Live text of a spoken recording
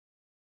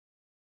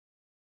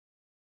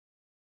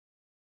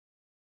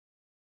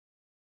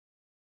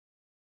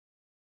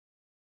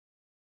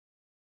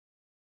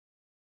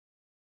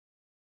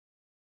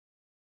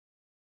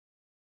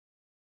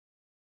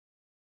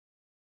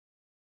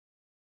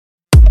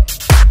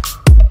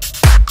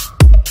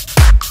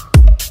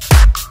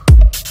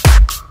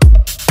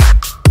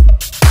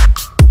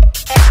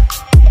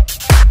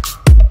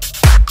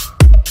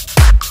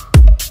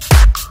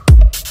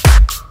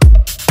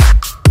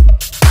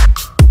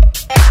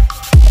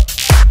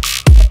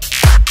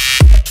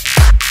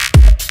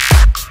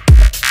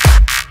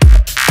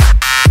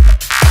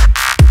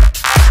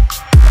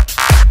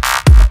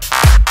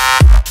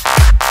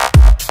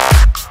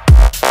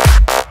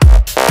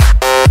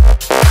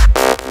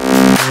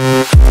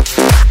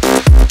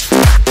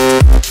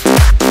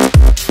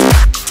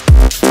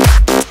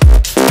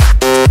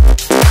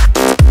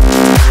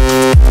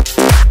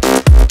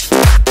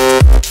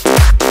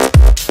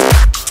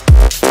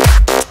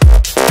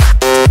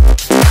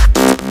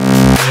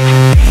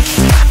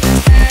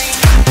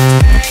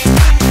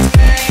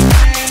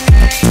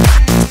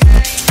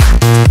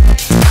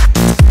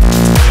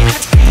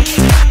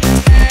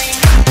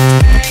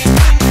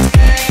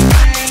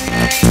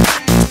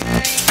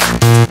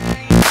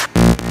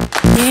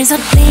There's a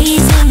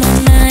place in my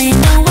mind,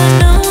 no one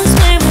knows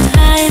where it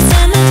hides,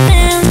 and the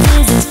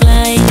fantasies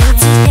fly.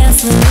 It's a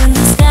castle in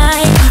the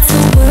sky. It's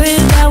a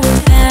world that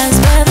will pass,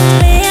 where the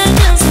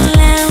legends will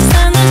last,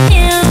 and the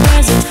king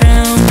wears a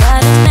crown.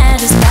 But it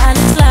matters that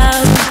it's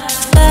loud.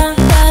 Ba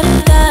ba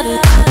da da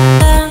da,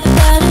 ba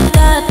ba da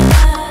da,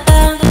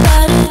 ba ba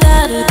da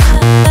da,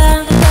 ba ba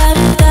da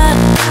da,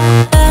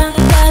 ba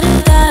ba da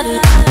da,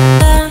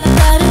 ba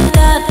ba da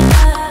da,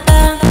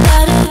 ba ba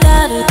da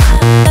da,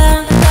 ba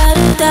ba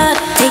da da.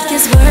 Take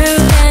this world.